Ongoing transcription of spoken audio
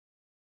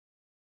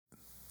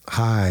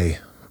Hi,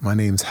 my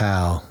name's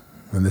Hal,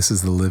 and this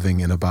is the Living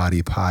in a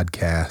Body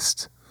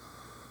podcast.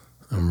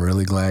 I'm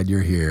really glad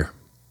you're here.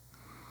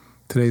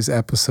 Today's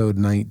episode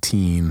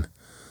 19.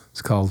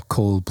 It's called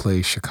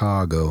Coldplay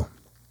Chicago.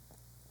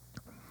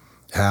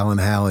 Hal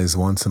and Hallie's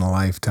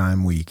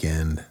once-in-a-lifetime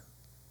weekend.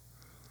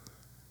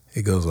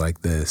 It goes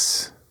like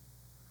this.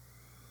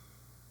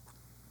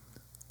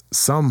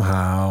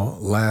 Somehow,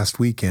 last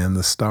weekend,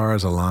 the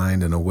stars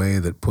aligned in a way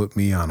that put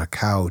me on a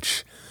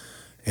couch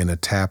in a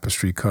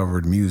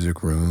tapestry-covered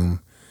music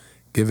room,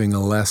 giving a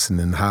lesson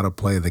in how to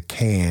play the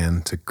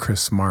can to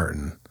Chris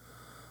Martin,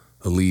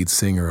 the lead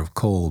singer of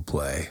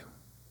Coldplay.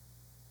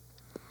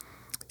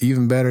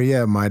 Even better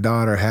yet, my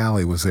daughter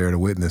Hallie was there to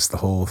witness the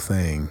whole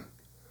thing.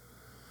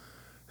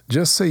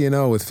 Just so you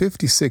know, with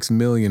 56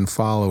 million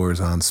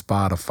followers on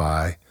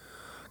Spotify,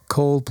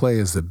 Coldplay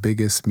is the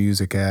biggest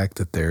music act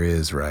that there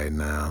is right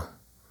now.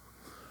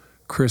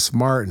 Chris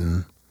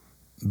Martin,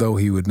 though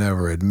he would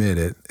never admit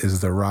it,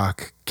 is the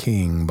rock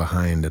king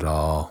behind it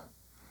all.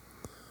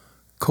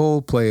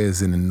 Coldplay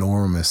is an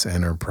enormous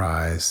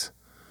enterprise.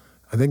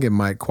 I think it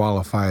might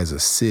qualify as a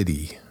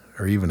city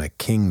or even a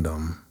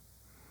kingdom.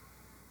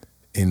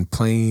 In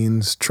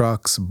planes,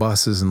 trucks,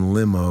 buses, and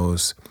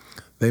limos,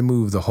 they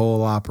move the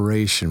whole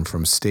operation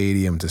from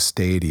stadium to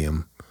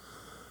stadium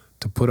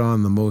to put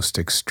on the most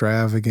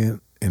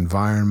extravagant,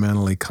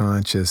 environmentally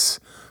conscious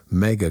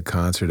mega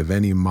concert of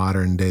any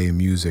modern-day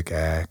music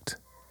act.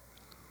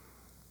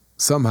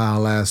 Somehow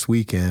last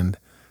weekend,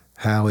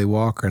 Hallie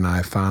Walker and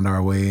I found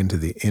our way into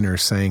the inner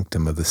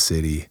sanctum of the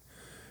city,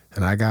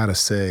 and I gotta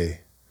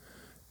say,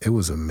 it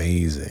was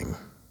amazing.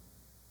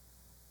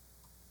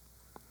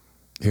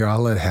 Here, I'll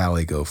let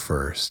Hallie go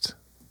first.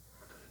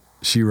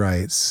 She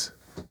writes,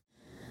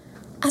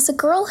 As a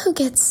girl who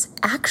gets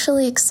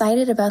actually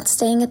excited about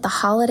staying at the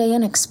Holiday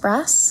Inn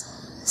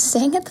Express,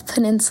 staying at the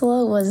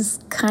Peninsula was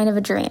kind of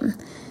a dream.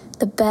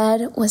 The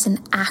bed was an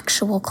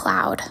actual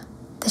cloud.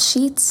 The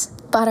sheets,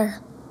 butter.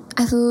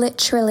 I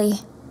literally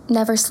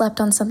never slept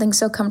on something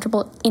so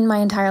comfortable in my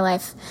entire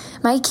life.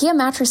 My IKEA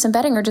mattress and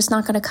bedding are just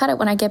not going to cut it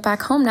when I get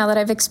back home now that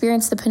I've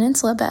experienced the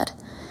Peninsula bed.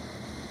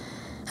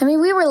 I mean,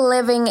 we were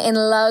living in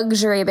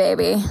luxury,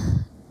 baby.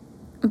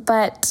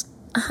 But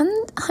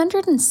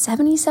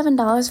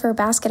 $177 for a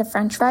basket of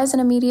French fries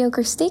and a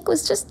mediocre steak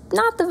was just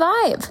not the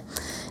vibe.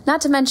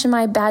 Not to mention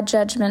my bad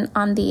judgment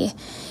on the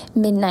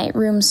midnight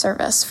room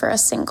service for a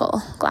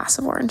single glass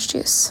of orange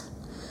juice.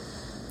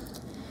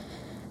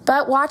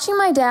 But watching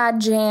my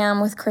dad jam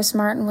with Chris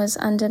Martin was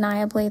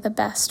undeniably the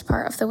best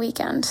part of the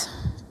weekend.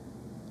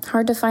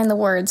 Hard to find the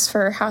words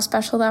for how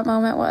special that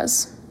moment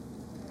was.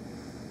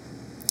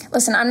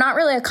 Listen, I'm not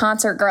really a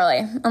concert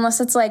girly,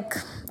 unless it's like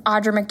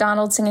Audra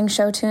McDonald singing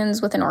show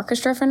tunes with an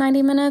orchestra for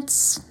 90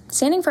 minutes.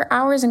 Standing for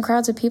hours in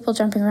crowds of people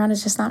jumping around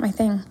is just not my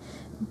thing.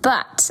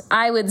 But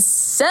I would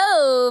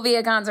so be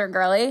a concert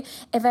girly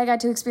if I got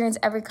to experience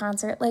every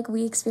concert like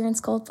we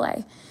experienced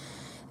Coldplay.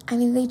 I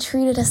mean, they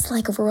treated us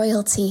like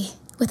royalty,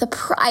 with a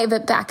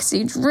private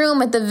backstage room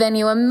at the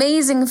venue,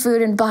 amazing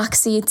food and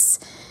box seats.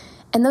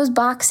 And those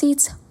box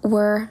seats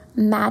were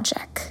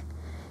magic.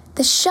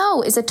 The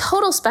show is a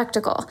total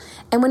spectacle.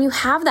 And when you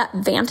have that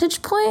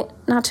vantage point,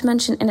 not to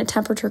mention in a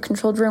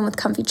temperature-controlled room with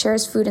comfy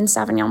chairs, food, and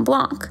Sauvignon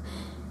Blanc,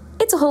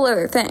 it's a whole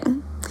other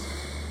thing.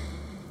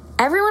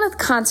 Everyone at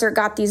the concert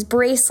got these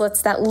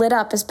bracelets that lit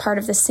up as part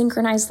of the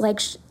synchronized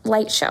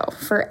light show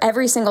for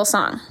every single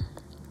song.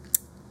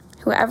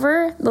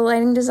 Whoever the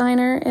lighting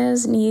designer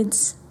is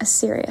needs a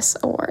serious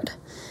award.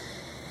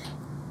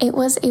 It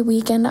was a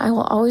weekend I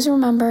will always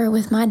remember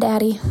with my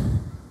daddy.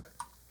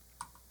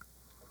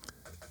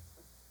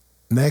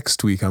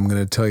 Next week, I'm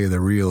going to tell you the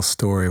real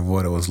story of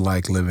what it was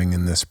like living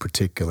in this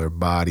particular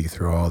body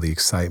through all the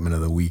excitement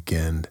of the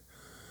weekend.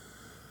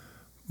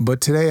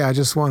 But today, I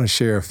just want to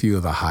share a few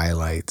of the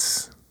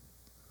highlights.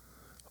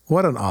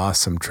 What an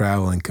awesome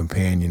traveling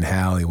companion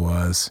Hallie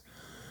was.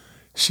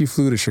 She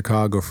flew to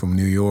Chicago from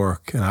New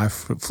York, and I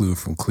flew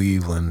from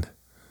Cleveland.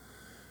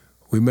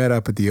 We met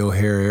up at the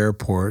O'Hare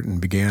Airport and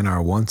began our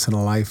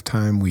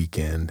once-in-a-lifetime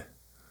weekend.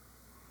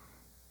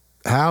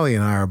 Hallie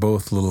and I are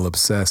both a little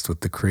obsessed with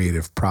the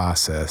creative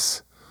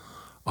process.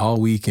 All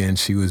weekend,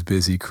 she was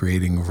busy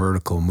creating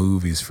vertical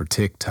movies for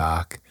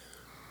TikTok,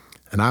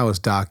 and I was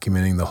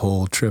documenting the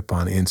whole trip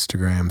on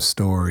Instagram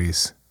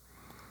stories.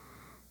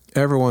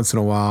 Every once in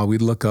a while,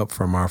 we'd look up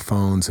from our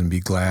phones and be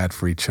glad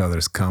for each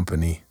other's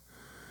company.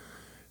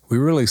 We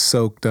really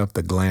soaked up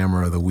the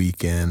glamour of the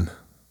weekend.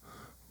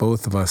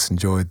 Both of us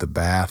enjoyed the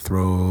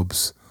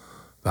bathrobes,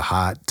 the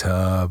hot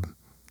tub,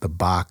 the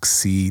box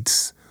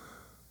seats,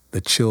 the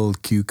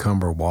chilled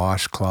cucumber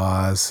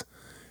washcloths,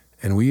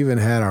 and we even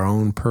had our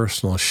own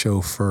personal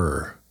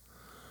chauffeur.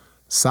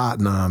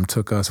 Satnam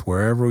took us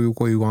wherever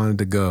we wanted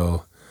to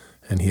go,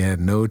 and he had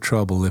no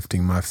trouble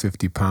lifting my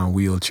 50-pound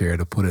wheelchair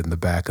to put it in the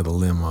back of the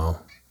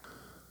limo.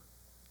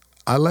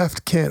 I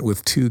left Kent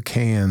with 2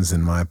 cans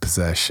in my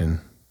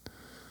possession.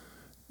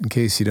 In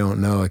case you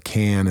don't know, a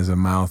can is a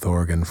mouth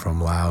organ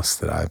from Laos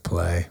that I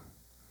play.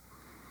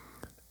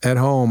 At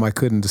home, I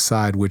couldn't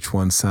decide which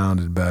one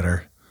sounded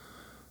better,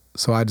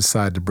 so I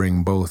decided to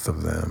bring both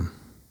of them.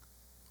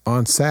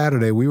 On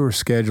Saturday, we were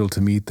scheduled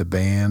to meet the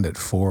band at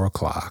 4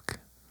 o'clock.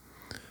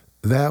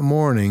 That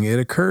morning, it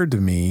occurred to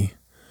me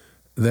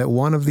that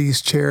one of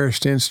these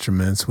cherished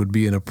instruments would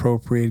be an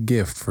appropriate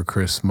gift for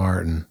Chris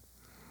Martin.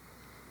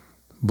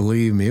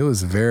 Believe me, it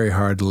was very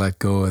hard to let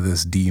go of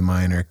this D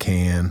minor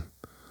can.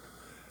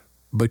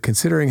 But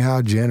considering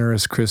how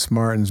generous Chris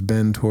Martin's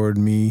been toward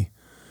me,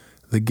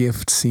 the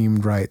gift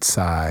seemed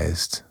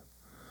right-sized.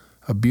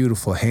 A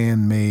beautiful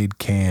handmade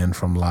can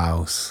from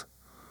Laos.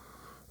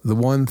 The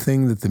one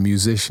thing that the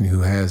musician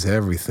who has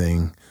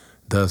everything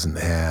doesn't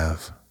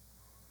have.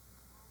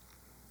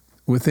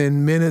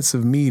 Within minutes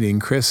of meeting,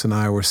 Chris and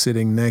I were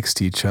sitting next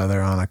to each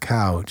other on a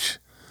couch,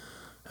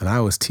 and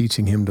I was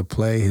teaching him to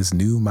play his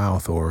new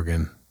mouth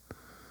organ.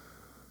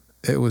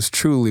 It was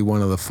truly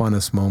one of the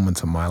funnest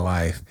moments of my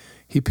life.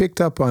 He picked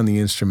up on the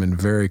instrument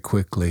very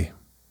quickly.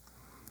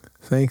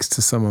 Thanks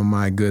to some of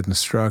my good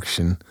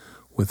instruction,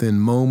 within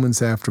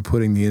moments after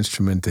putting the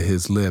instrument to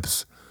his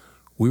lips,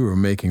 we were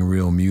making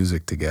real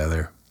music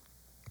together.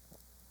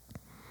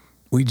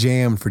 We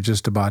jammed for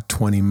just about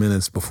 20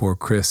 minutes before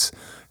Chris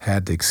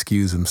had to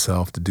excuse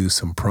himself to do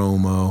some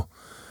promo,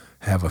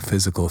 have a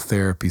physical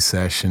therapy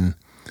session,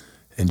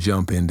 and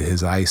jump into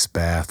his ice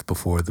bath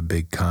before the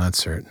big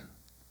concert.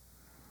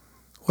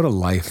 What a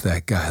life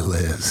that guy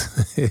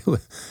lives.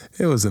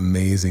 It was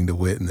amazing to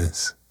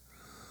witness.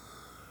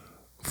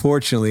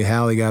 Fortunately,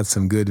 Hallie got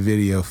some good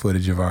video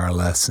footage of our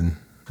lesson.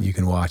 You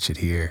can watch it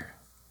here.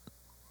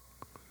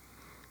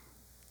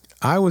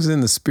 I was in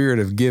the spirit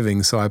of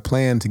giving, so I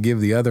planned to give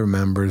the other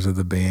members of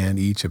the band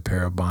each a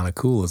pair of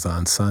Banakulas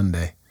on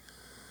Sunday.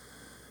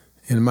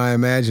 In my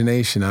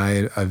imagination,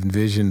 I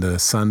envisioned a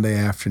Sunday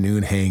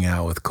afternoon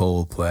hangout with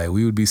Coldplay.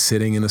 We would be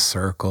sitting in a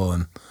circle,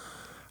 and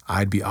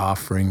I'd be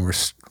offering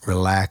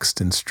relaxed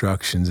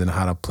instructions on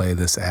how to play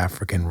this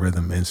African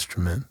rhythm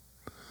instrument.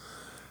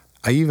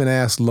 I even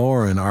asked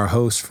Lauren, our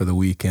host for the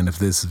weekend, if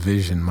this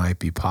vision might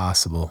be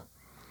possible.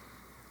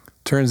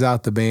 Turns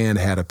out the band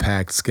had a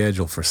packed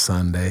schedule for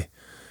Sunday,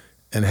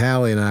 and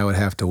Hallie and I would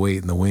have to wait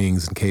in the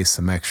wings in case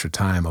some extra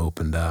time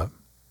opened up.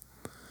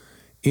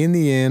 In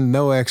the end,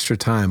 no extra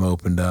time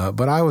opened up,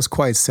 but I was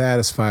quite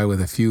satisfied with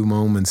a few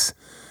moments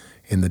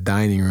in the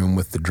dining room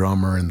with the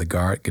drummer and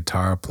the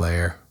guitar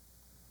player,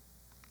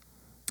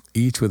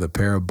 each with a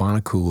pair of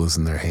Banakulas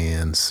in their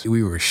hands.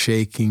 We were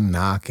shaking,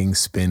 knocking,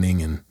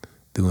 spinning, and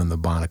doing the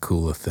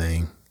Banakula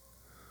thing.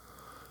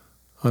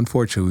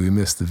 Unfortunately, we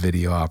missed the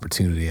video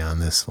opportunity on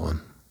this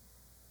one.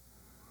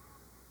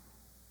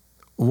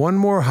 One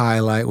more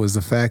highlight was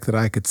the fact that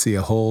I could see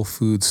a Whole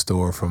Foods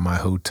store from my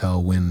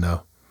hotel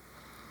window.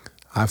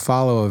 I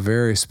follow a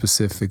very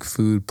specific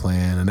food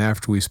plan, and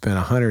after we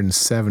spent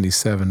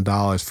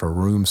 $177 for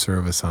room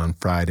service on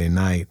Friday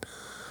night,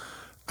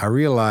 I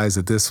realized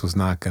that this was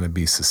not going to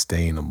be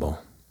sustainable.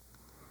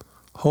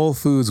 Whole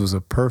Foods was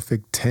a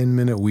perfect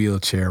 10-minute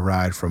wheelchair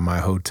ride from my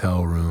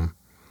hotel room.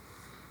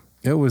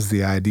 It was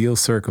the ideal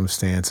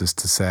circumstances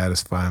to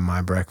satisfy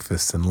my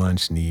breakfast and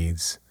lunch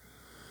needs.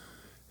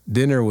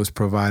 Dinner was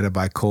provided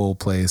by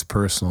Coldplay's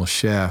personal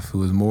chef, who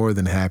was more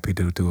than happy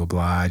to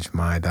oblige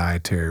my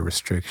dietary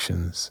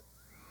restrictions.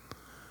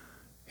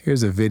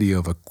 Here's a video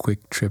of a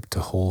quick trip to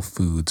Whole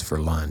Foods for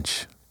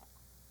lunch.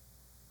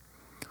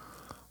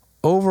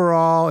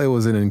 Overall, it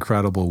was an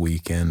incredible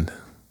weekend.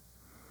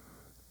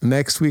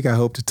 Next week, I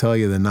hope to tell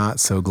you the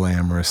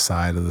not-so-glamorous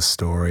side of the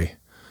story.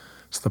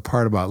 It's the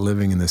part about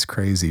living in this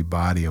crazy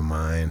body of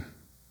mine.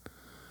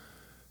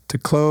 To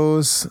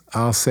close,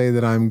 I'll say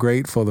that I'm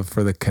grateful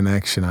for the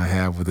connection I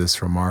have with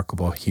this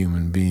remarkable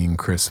human being,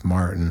 Chris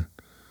Martin.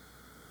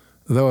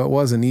 Though it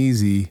wasn't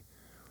easy,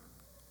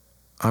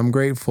 I'm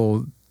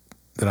grateful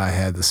that I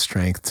had the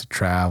strength to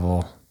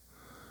travel,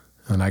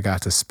 and I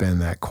got to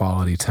spend that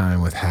quality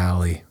time with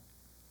Hallie.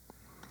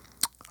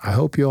 I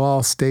hope you'll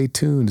all stay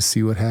tuned to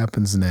see what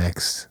happens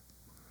next.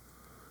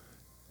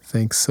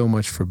 Thanks so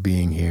much for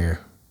being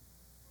here.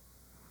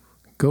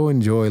 Go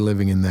enjoy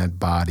living in that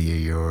body of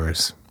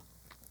yours.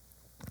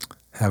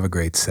 Have a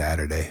great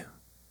Saturday.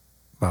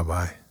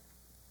 Bye-bye.